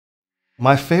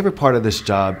My favorite part of this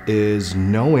job is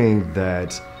knowing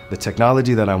that the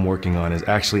technology that I'm working on is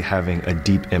actually having a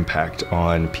deep impact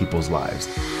on people's lives.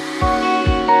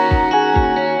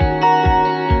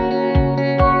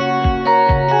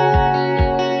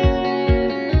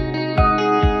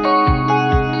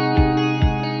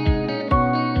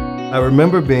 I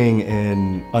remember being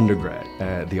in undergrad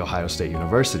at The Ohio State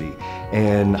University,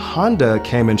 and Honda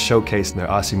came and showcased their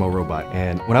Asimo robot.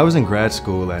 And when I was in grad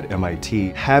school at MIT,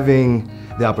 having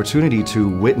the opportunity to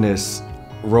witness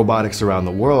robotics around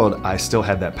the world, I still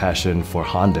had that passion for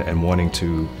Honda and wanting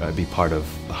to be part of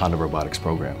the Honda Robotics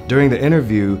program. During the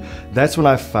interview, that's when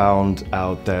I found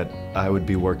out that I would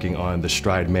be working on the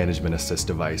Stride Management Assist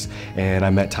device, and I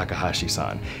met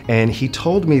Takahashi-san. And he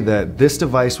told me that this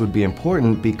device would be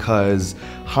important because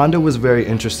Honda was very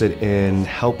interested in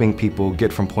helping people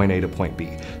get from point A to point B.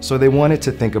 So they wanted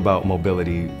to think about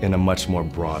mobility in a much more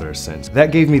broader sense.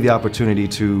 That gave me the opportunity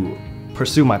to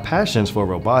pursue my passions for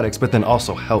robotics, but then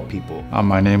also help people.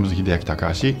 My name is Hideaki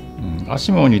Takahashi. ア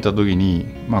シモにいた時に、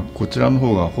こちらの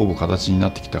方がほぼ形にな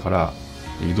ってきたから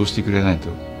移動してくれない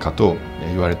かと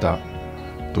言われた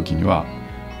時には、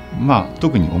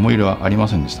特に思い入れはありま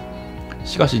せんでした。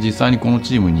しかし実際にこの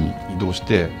チームに移動し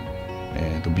て、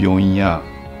病院や、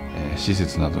施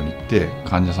設などに行って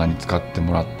患者さんに使って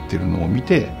もらっているのを見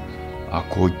て、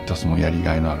こういったそのやり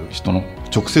がいのある人の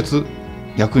直接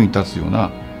役に立つよう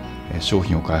な商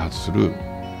品を開発する、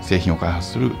製品を開発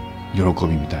する喜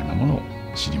びみたいなものを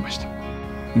知りました。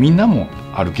みんなも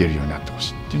歩けるようになってほ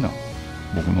しいっていうのは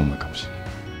僕の思いかもしれない。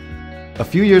A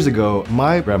few years ago,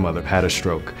 my grandmother had a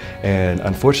stroke, and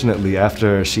unfortunately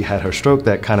after she had her stroke,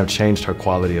 that kind of changed her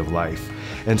quality of life.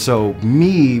 And so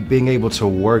me being able to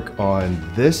work on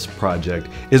this project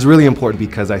is really important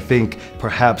because I think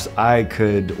perhaps I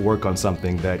could work on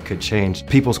something that could change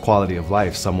people's quality of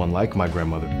life, someone like my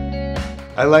grandmother.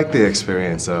 I like the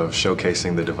experience of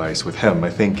showcasing the device with him. I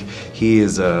think he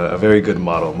is a very good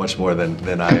model, much more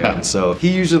than I am. So he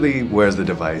usually wears the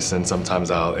device, and sometimes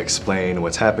I'll explain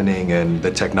what's happening and the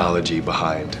technology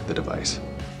behind the device.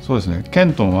 そうですね。ケ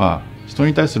ントンは人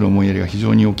に対する思いやりが非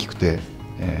常に大きくて、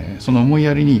その思い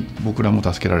やりに僕らも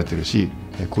助けられているし、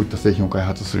こういった製品を開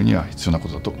発するには必要なこ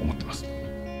とだと思っています。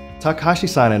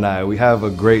Takahashi-san and I, we have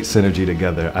a great synergy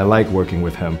together. I like working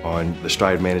with him on the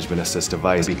Stride Management Assist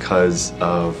device because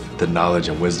of the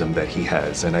knowledge and wisdom that he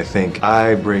has. And I think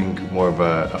I bring more of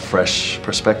a fresh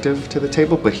perspective to the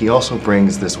table, but he also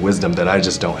brings this wisdom that I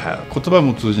just don't have. 言葉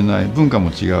も通じない、文化も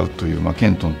違うという、ケ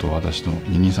ントンと私の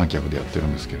二人三脚でやってる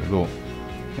んですけれど、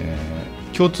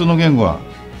共通の言語は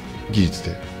技術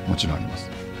でもちろんあります。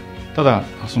ただ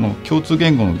その共通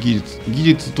言語の技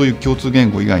術という共通言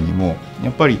語以外にも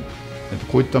やっぱり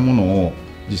こういったものを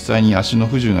実際に足の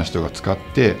不自由な人が使っ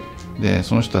てで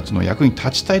その人たちの役に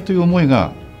立ちたいという思い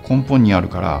が根本にある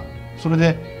からそれ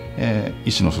で、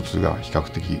意思の疎通が比較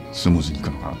的スムーズにい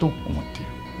くのかなと思ってい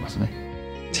ますね。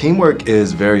Teamwork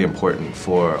is very important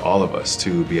for all of us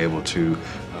to be able to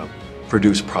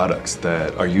produce products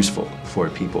that are useful for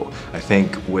people. I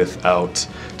think without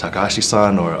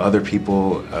Takahashi-san or other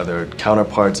people, other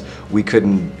counterparts, we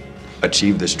couldn't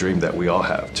achieve this dream that we all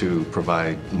have to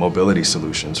provide mobility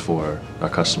solutions for our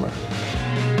customer.